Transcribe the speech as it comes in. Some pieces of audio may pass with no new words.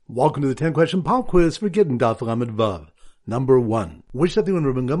Welcome to the 10-question pop quiz for Gittin Daf Lamed Vav. Number 1. Which Daf when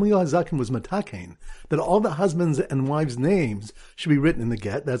Rabban Gamliel HaZaken was matakein that all the husbands and wives' names should be written in the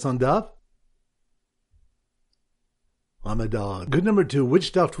get? That's on Daf. Lamed Dal. Good number 2.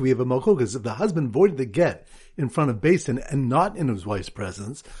 Which Daf do we have a mochokas if the husband voided the get in front of Beis Din and not in his wife's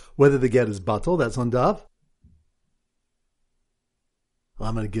presence, whether the get is batal? That's on Daf.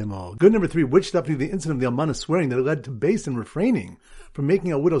 Lamed Gimel. Good number 3. Which Daf do the incident of the almana swearing that led to Beis Din refraining from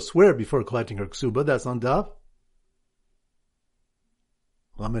making a widow swear before collecting her ksuba? That's on Daf.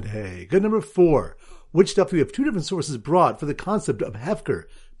 Lamed Hey. Good number 4. Which Daf do we have two different sources brought for the concept of hefker,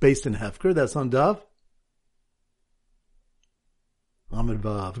 Beis Din hefker? That's on Daf. Lamed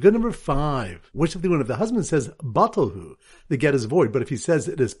Vav. Good number 5. Which of the one if the husband says batalhu, the get is void, but if he says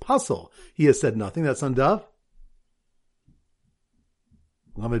it is pasul, he has said nothing? That's on Daf.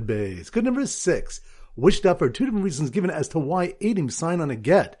 Lamed Beis. Good number 6. Which Daf are two different reasons given as to why Adim sign on a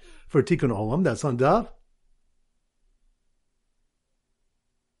get for Tikkun Olam? That's on Daf.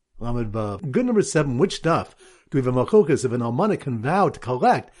 Lamed Vav. Good number 7. Which Daf do we have a machokas if an almana can vow to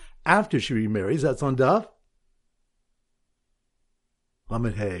collect after she remarries? That's on Daf.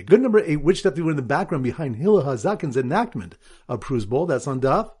 Lamed Hey. Good number 8. Which Daf do we in the background behind Hillel HaZaken's enactment of Prusbol? That's on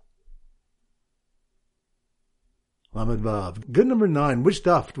Daf. Lamed Vav. Good number 9. Which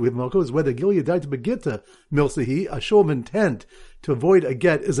Daf do we have machokas whether Gilead died to begita milsahi, a show of intent to avoid a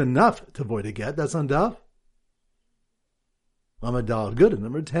get is enough to avoid a get? That's on Daf. Lamed Dal. Good. And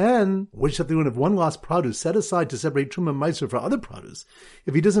number 10. Which Daf do we if one lost produce set aside to separate Truma and Meiser for other produce?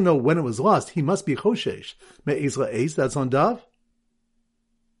 If he doesn't know when it was lost, he must be choshesh. Me'ez la'ez. That's on Daf.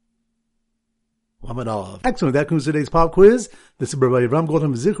 Lamed Aleph. Excellent. That concludes today's pop quiz. This is Rabbi Avram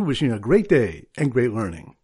Goldham Zichu wishing you a great day and great learning.